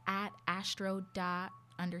at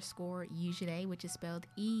astro._Eugenie, which is spelled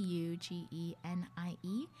Eugenie.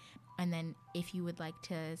 And then if you would like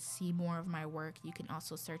to see more of my work, you can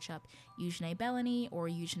also search up Eugenie Belony or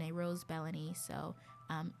Eugenie Rose Belony. So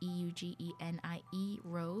Eugenie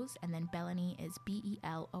Rose, and then Belony is Belony,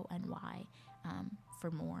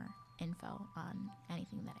 for more info on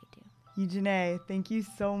anything that I do. Eugenie, thank you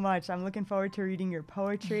so much. I'm looking forward to reading your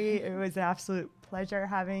poetry. It was an absolute pleasure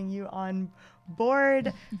having you on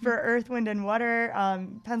board for Earth, Wind, and Water,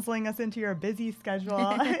 penciling us into your busy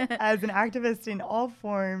schedule as an activist in all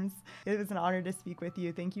forms. It was an honor to speak with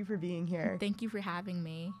you. Thank you for being here. Thank you for having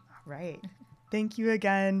me. All right. Thank you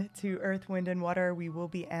again to Earth, Wind, and Water, We Will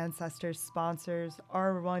Be Ancestors sponsors,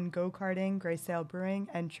 R1 Go-Karting, Gray Sail Brewing,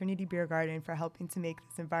 and Trinity Beer Garden for helping to make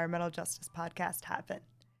this environmental justice podcast happen.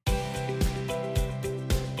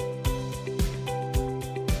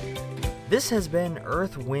 This has been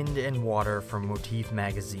Earth, Wind, and Water from Motif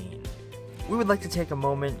Magazine. We would like to take a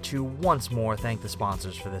moment to once more thank the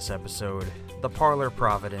sponsors for this episode: The Parlor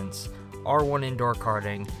Providence, R1 Indoor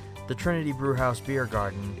Karting, the Trinity Brewhouse Beer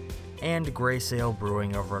Garden, and Gray Sail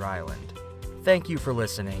Brewing of Rhode Island. Thank you for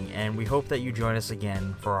listening, and we hope that you join us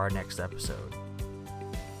again for our next episode.